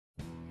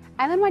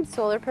Islandwide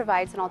Solar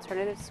provides an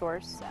alternative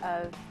source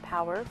of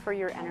power for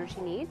your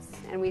energy needs,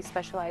 and we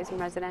specialize in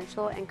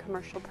residential and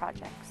commercial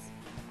projects.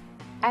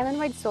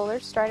 Islandwide Solar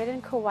started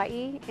in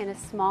Kauai in a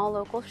small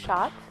local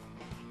shop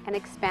and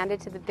expanded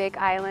to the Big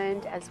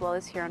Island as well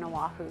as here on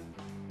Oahu.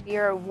 We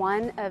are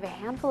one of a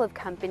handful of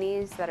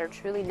companies that are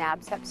truly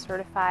NABCEP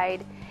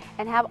certified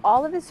and have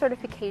all of the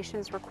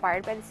certifications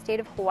required by the state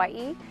of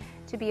Hawaii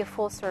to be a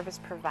full service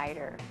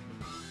provider.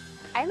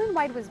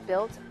 Islandwide was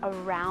built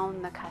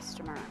around the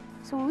customer.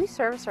 So when we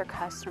service our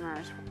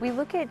customers, we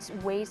look at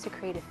ways to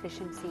create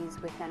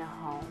efficiencies within a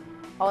home.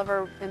 All of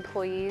our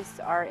employees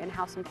are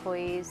in-house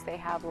employees. They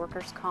have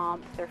workers'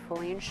 comp. They're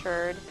fully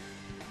insured,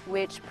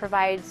 which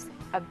provides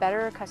a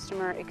better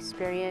customer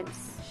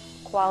experience,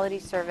 quality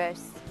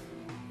service,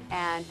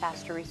 and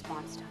faster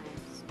response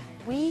times.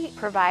 We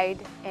provide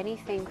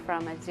anything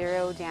from a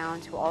zero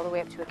down to all the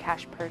way up to a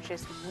cash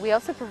purchase. We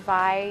also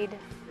provide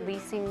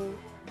leasing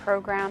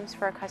programs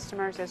for our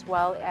customers as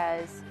well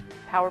as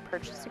power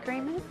purchase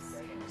agreements.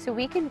 So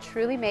we can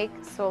truly make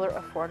solar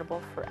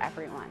affordable for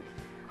everyone.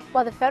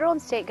 While the federal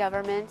and state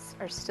governments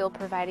are still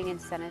providing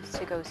incentives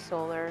to go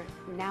solar,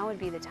 now would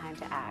be the time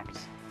to act.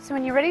 So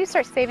when you're ready to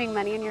start saving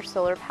money on your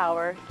solar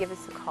power, give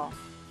us a call.